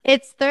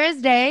It's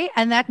Thursday,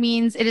 and that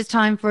means it is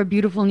time for a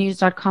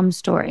beautifulnews.com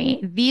story.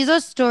 These are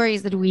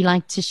stories that we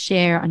like to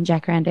share on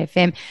Jacaranda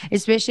FM,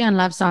 especially on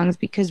love songs,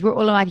 because we're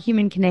all about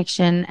human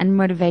connection and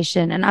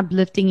motivation and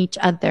uplifting each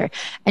other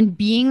and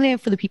being there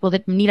for the people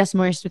that need us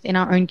most within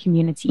our own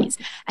communities.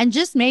 And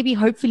just maybe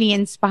hopefully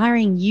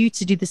inspiring you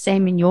to do the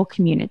same in your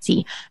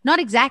community. Not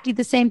exactly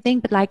the same thing,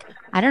 but like,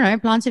 I don't know,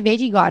 plant a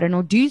veggie garden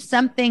or do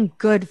something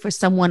good for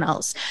someone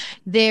else.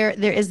 There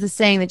is the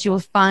saying that you will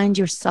find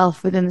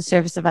yourself within the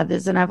service of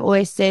others. And I've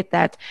always said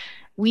that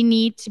we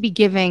need to be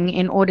giving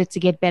in order to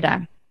get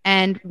better.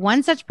 And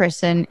one such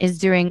person is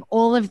doing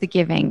all of the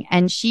giving,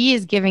 and she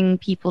is giving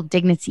people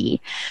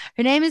dignity.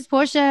 Her name is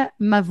Portia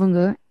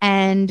Mavungu,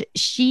 and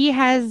she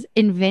has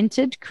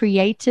invented,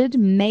 created,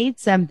 made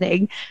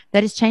something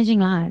that is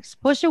changing lives.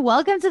 Portia,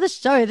 welcome to the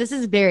show. This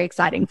is very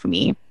exciting for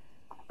me.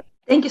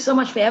 Thank you so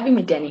much for having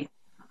me, Danny.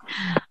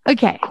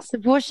 Okay, so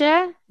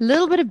Portia, a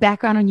little bit of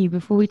background on you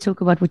before we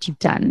talk about what you've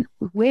done.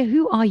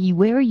 Who are you?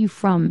 Where are you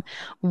from?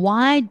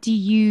 Why do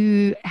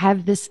you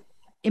have this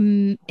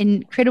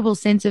incredible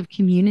sense of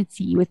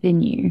community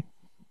within you?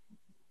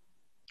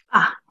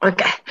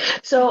 Okay.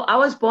 So I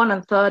was born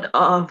on 3rd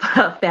of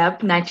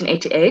Feb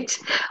 1988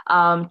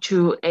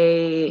 to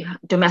a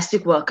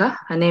domestic worker.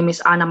 Her name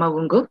is Anna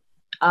Mavungu.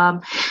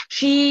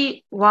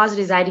 She was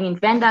residing in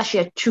Venda. She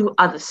had 2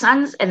 other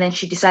sons, and then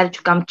she decided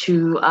to come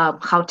to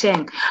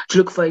Gauteng to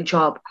look for a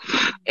job.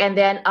 And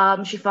then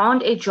she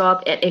found a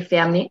job at a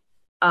family,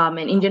 an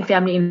Indian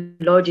family in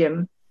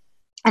Lodium.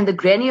 And the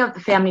granny of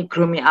the family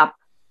grew me up,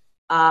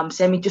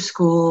 sent me to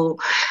school,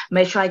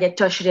 made sure I get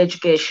tertiary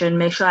education,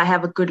 make sure I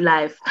have a good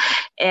life.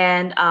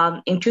 And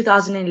in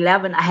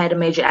 2011, I had a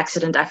major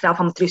accident. I fell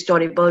from a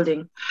 3-story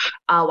building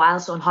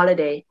whilst on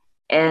holiday.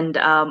 And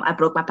I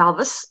broke my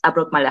pelvis, I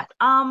broke my left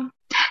arm,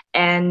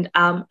 and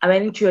I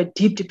went into a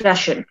deep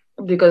depression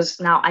because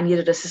now I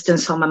needed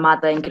assistance from my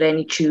mother and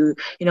granny to,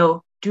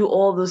 do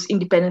all those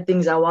independent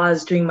things I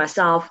was doing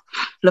myself,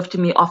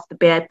 lifting me off the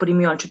bed, putting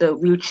me onto the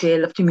wheelchair,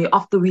 lifting me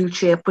off the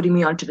wheelchair, putting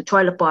me onto the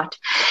toilet pot.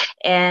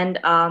 And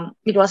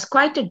it was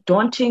quite a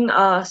daunting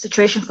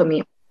situation for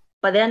me.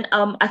 But then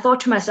I thought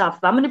to myself,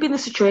 if I'm going to be in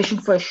this situation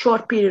for a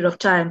short period of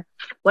time,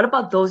 what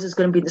about those who's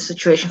going to be in the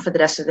situation for the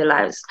rest of their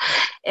lives?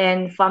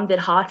 And from that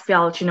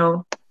heartfelt,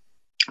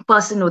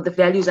 person with the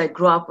values I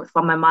grew up with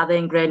from my mother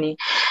and granny,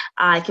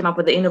 I came up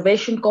with the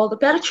innovation called the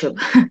Paratube.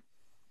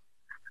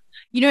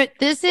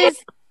 This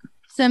is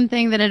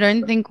something that I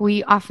don't think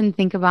we often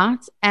think about.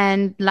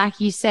 And like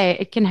you say,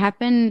 it can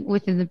happen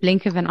within the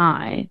blink of an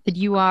eye that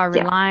you are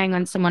relying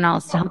on someone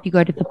else to help you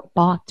go to the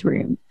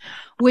bathroom,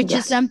 which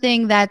is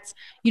something that,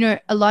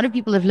 a lot of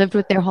people have lived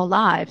with their whole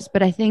lives.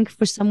 But I think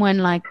for someone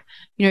like,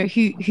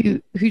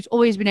 who's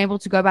always been able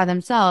to go by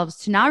themselves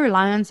to now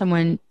rely on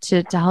someone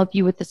to help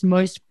you with this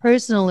most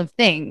personal of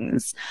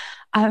things,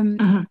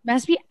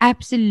 must be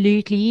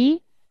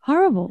absolutely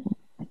horrible.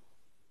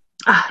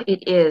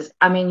 It is.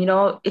 I mean,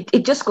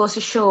 it just goes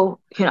to show,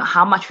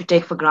 how much we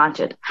take for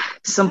granted.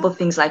 Simple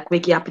things like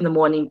waking up in the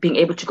morning, being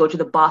able to go to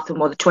the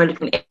bathroom or the toilet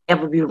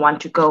whenever we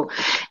want to go.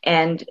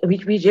 And we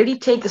really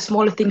take the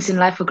smaller things in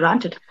life for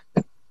granted.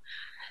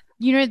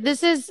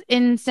 This is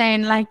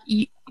insane. Like,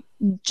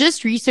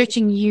 just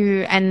researching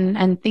you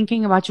and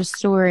thinking about your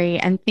story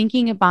and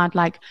thinking about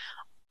like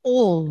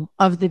all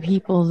of the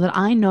people that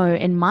I know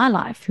in my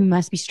life who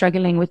must be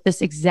struggling with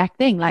this exact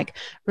thing, like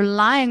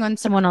relying on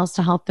someone else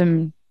to help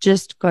them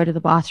just go to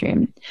the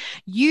bathroom.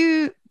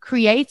 You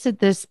created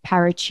this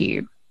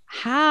Paratube.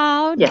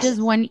 How does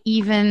one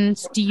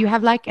do you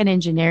have like an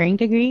engineering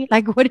degree?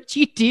 Like, what did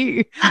you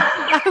do?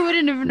 I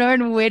wouldn't have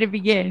known where to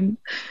begin.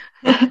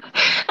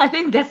 I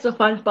think that's the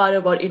fun part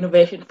about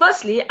innovation.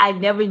 Firstly, I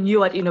never knew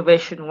what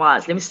innovation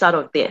was. Let me start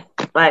off there,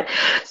 right?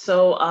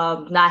 So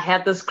now I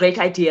have this great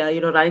idea,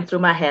 running through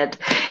my head,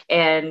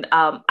 and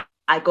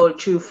I go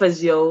to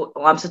physio,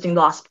 or I'm sitting in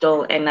the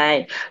hospital, and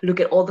I look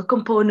at all the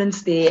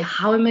components there.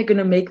 How am I going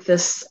to make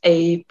this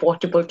a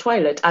portable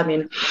toilet? I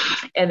mean,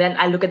 and then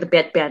I look at the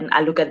bedpan,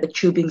 I look at the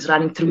tubings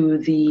running through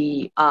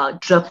the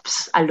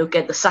drips, I look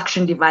at the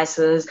suction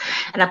devices,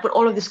 and I put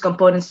all of these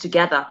components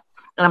together.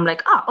 And I'm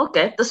like,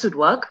 okay, this would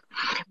work.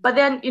 But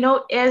then,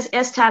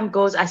 as time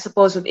goes, I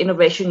suppose with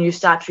innovation, you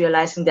start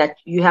realizing that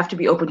you have to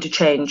be open to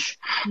change.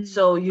 Mm-hmm.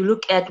 So you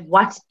look at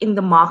what's in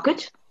the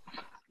market.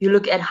 You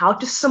look at how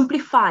to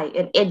simplify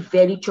and add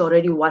value to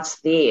already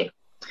what's there.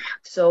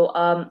 So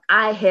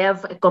I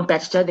have a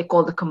competitor, they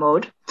call the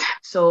Commode.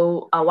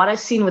 So what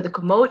I've seen with the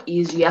Commode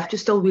is you have to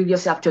still wheel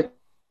yourself to a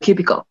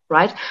cubicle,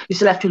 right? You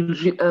still have to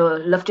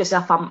lift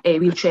yourself from a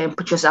wheelchair and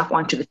put yourself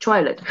onto the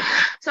toilet.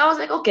 So I was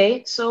like,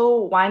 okay,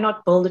 so why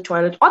not build a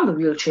toilet on the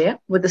wheelchair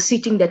with the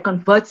seating that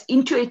converts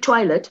into a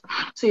toilet,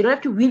 so you don't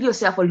have to wheel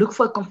yourself or look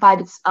for a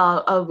confined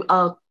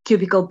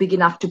cubicle big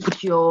enough to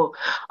put your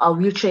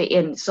wheelchair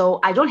in. So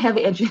I don't have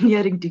an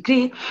engineering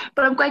degree,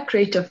 but I'm quite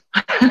creative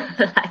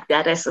like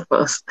that, I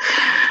suppose.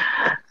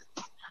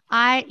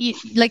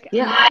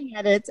 Looking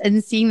at it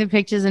and seeing the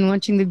pictures and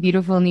watching the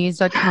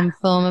beautifulnews.com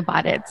film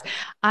about it.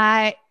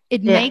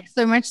 it Yeah, makes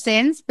so much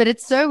sense, but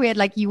it's so weird.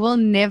 Like you will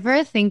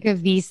never think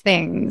of these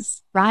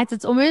things, right?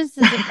 It's almost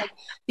as if like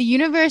the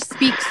universe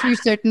speaks through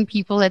certain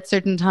people at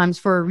certain times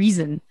for a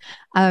reason.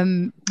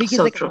 Because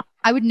so like true.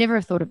 I would never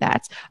have thought of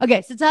that.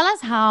 Okay, so tell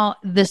us how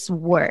this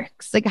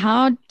works. Like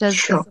how does this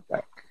Sure.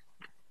 work?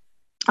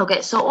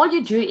 Okay, so all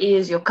you do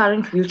is your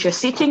current wheelchair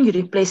seating, you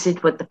replace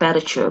it with the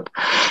paratube.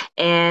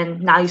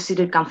 And now you're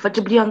seated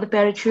comfortably on the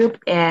paratube.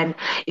 And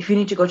if you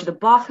need to go to the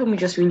bathroom, you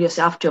just wheel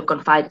yourself to a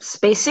confined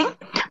spacing.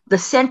 The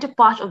center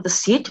part of the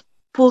seat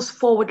pulls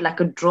forward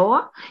like a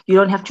drawer. You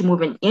don't have to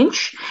move an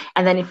inch,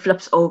 and then it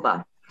flips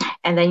over.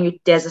 And then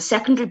there's a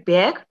secondary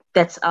bag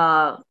that's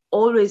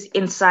always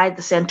inside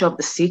the center of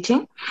the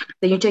seating.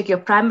 Then you take your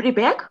primary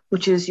bag,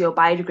 which is your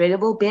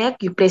biodegradable bag,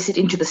 you place it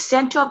into the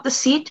center of the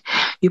seat,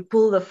 you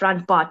pull the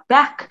front part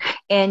back,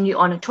 and you're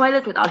on a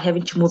toilet without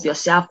having to move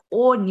yourself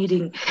or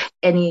needing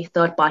any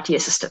third party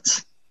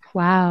assistance.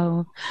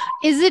 Wow.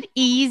 Is it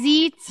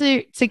easy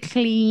to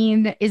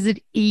clean? Is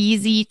it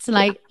easy to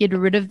like get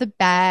rid of the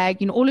bag?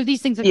 You know, all of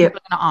these things that Yeah.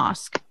 people are gonna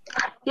ask.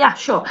 Yeah,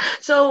 sure.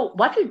 So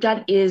what we've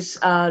done is,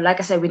 like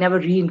I said, we never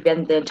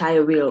reinvent the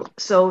entire wheel.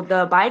 So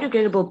the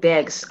biodegradable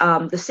bags,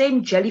 the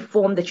same jelly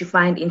form that you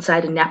find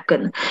inside a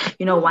napkin,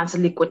 once the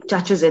liquid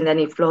touches and then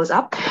it flows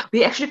up,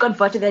 we actually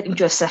converted that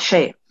into a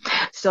sachet.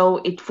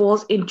 So it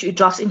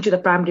drops into the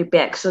primary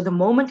bag. So the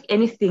moment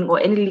anything or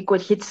any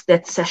liquid hits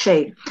that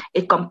sachet,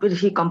 it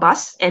completely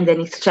combusts and then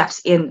it traps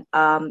in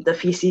the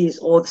feces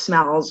or the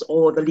smells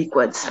or the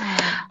liquids.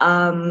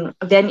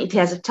 Then it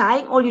has a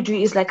tie. All you do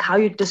is like how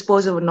you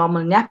dispose of a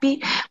normal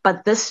nappy,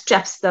 but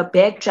the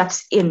bag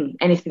traps in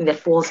anything that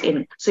falls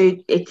in. So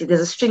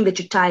there's a string that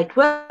you tie it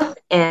with,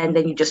 and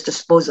then you just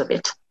dispose of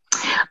it.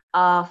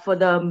 For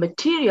the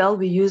material,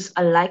 we use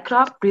a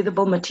Lycra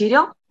breathable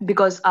material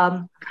because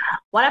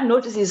what I've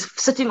noticed is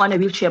sitting on a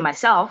wheelchair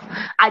myself,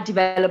 I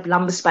develop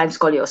lumbar spine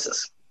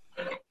scoliosis.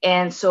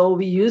 And so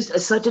we used a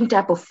certain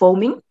type of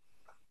foaming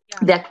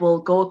that will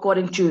go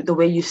according to the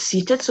way you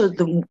seat it. So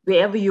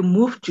wherever you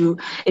move to,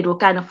 it will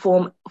kind of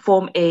form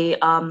a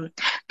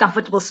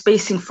comfortable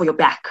spacing for your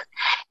back.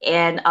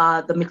 And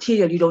the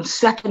material, you don't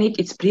sweat on it.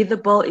 It's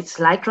breathable. It's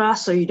Lycra,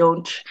 so you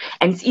don't,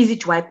 and it's easy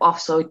to wipe off.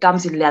 So it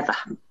comes in leather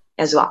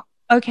as well.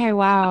 Okay,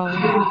 wow.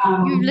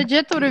 You've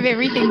legit thought of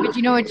everything, but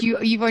you know what?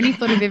 You've only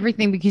thought of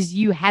everything because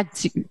you had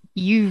to.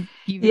 You've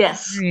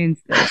Yes,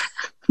 experienced this.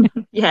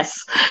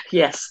 yes,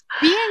 yes.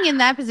 Being in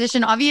that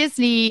position,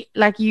 obviously,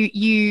 like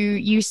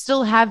you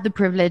still have the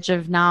privilege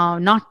of now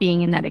not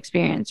being in that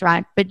experience,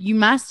 right? But you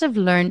must have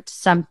learned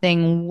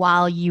something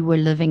while you were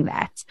living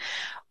that.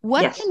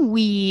 What Yes. can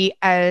we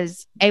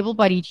as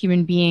able-bodied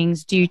human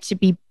beings do to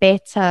be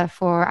better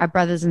for our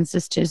brothers and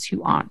sisters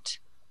who aren't?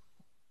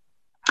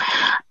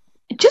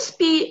 Just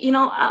be,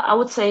 I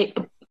would say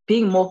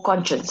being more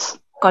conscious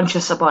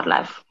about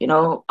life,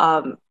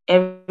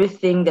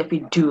 everything that we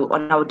do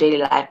on our daily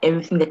life,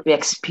 everything that we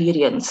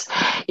experience,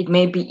 it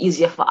may be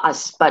easier for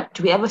us, but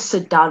do we ever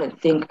sit down and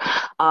think,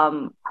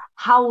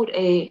 how would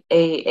a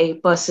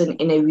person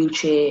in a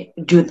wheelchair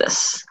do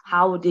this?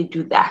 How would they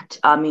do that?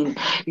 I mean,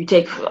 you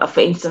take, for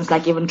instance,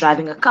 like even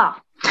driving a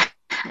car.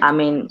 I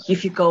mean,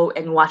 if you go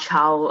and watch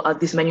how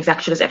these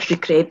manufacturers actually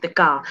create the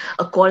car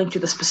according to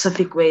the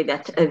specific way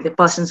that the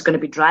person's going to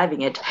be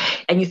driving it,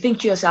 and you think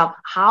to yourself,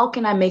 how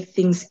can I make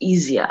things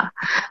easier?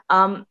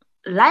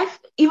 Life,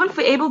 even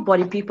for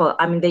able-bodied people,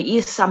 I mean, there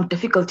is some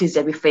difficulties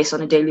that we face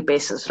on a daily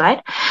basis,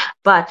 right?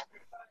 But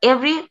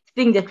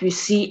everything that we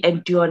see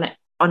and do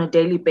on a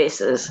daily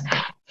basis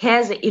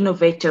has an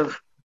innovative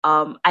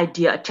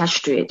idea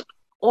attached to it.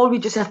 All we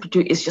just have to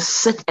do is just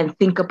sit and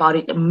think about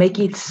it and make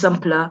it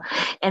simpler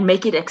and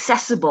make it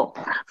accessible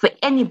for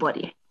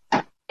anybody.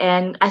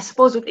 And I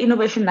suppose with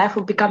innovation, life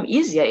will become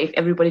easier if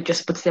everybody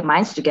just puts their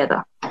minds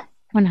together.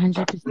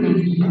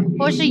 100%.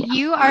 Portia,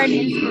 you are an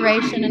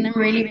inspiration, and I'm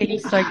really, really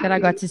stoked that I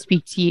got to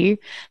speak to you.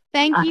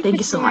 Thank you Thank for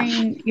you so much.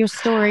 sharing your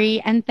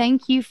story, and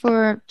thank you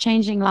for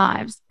changing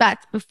lives. But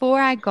before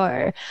I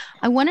go,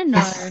 I want to know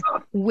Yes.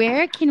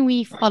 where can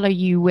we follow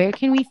you? Where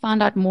can we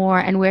find out more?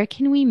 And where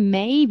can we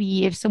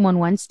maybe, if someone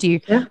wants to,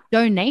 Yeah.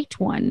 donate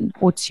one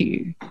or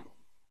two?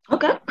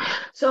 Okay.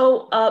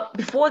 So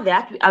before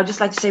that, I would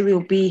just like to say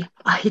we'll be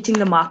hitting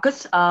the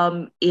markets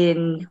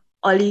in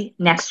early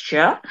next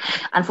year.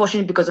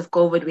 Unfortunately, because of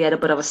COVID, we had a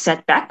bit of a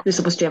setback. We're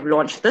supposed to have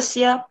launched this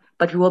year,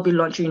 but we will be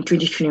launching in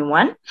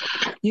 2021.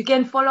 You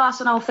can follow us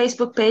on our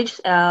Facebook page,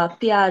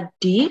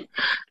 PRD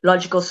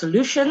Logical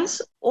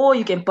Solutions, or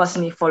you can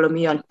personally follow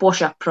me on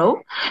Portia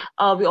Pro.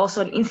 We're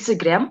also on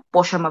Instagram,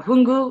 Portia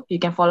Mavungu. You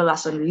can follow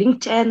us on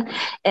LinkedIn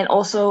and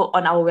also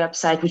on our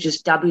website, which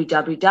is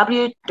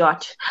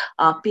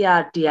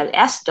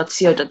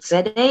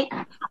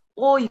www.prdls.co.za.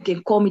 Or you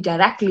can call me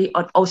directly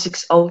on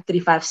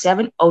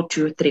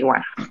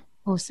 060-357-0231.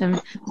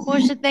 Awesome.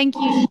 Portia, thank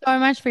you so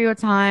much for your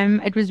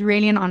time. It was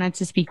really an honor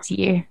to speak to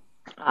you.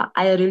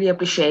 I really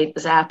appreciate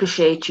this. I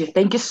appreciate you.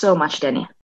 Thank you so much, Danny.